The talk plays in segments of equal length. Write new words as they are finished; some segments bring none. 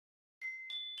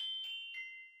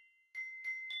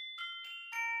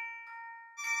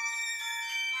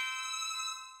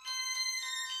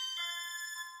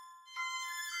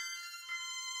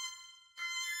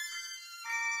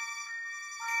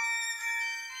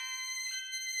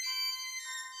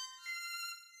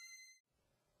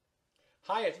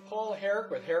Hi, it's Paul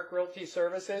Herrick with Herrick Realty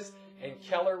Services and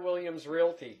Keller Williams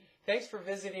Realty. Thanks for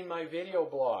visiting my video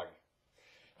blog.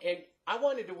 And I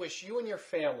wanted to wish you and your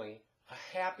family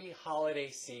a happy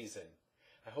holiday season.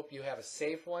 I hope you have a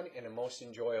safe one and a most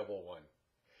enjoyable one.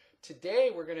 Today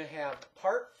we're going to have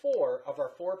part 4 of our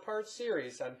 4-part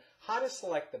series on how to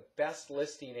select the best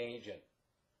listing agent.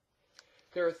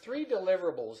 There are 3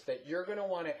 deliverables that you're going to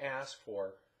want to ask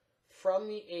for from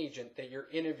the agent that you're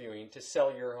interviewing to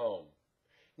sell your home.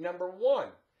 Number 1,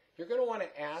 you're going to want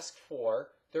to ask for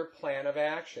their plan of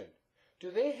action.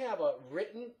 Do they have a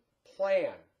written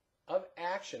plan of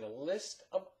action, a list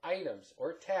of items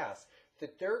or tasks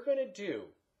that they're going to do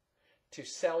to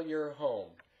sell your home?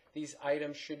 These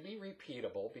items should be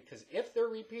repeatable, because if they're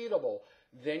repeatable,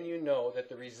 then you know that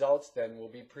the results then will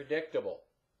be predictable.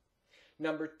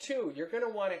 Number 2, you're going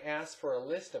to want to ask for a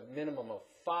list of minimum of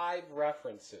 5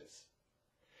 references.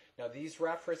 Now these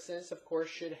references, of course,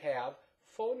 should have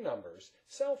phone numbers,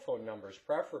 cell phone numbers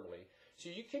preferably, so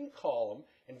you can call them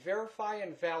and verify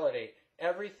and validate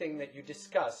everything that you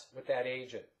discuss with that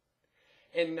agent.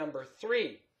 And number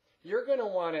 3, you're going to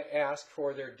want to ask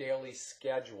for their daily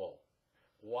schedule.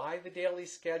 Why the daily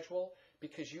schedule?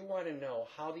 Because you want to know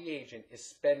how the agent is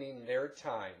spending their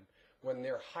time when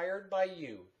they're hired by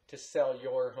you to sell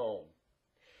your home.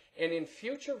 And in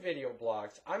future video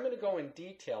blogs, I'm going to go in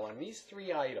detail on these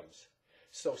 3 items.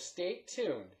 So stay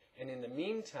tuned, and in the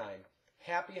meantime,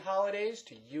 happy holidays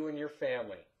to you and your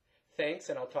family. Thanks,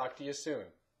 and I'll talk to you soon.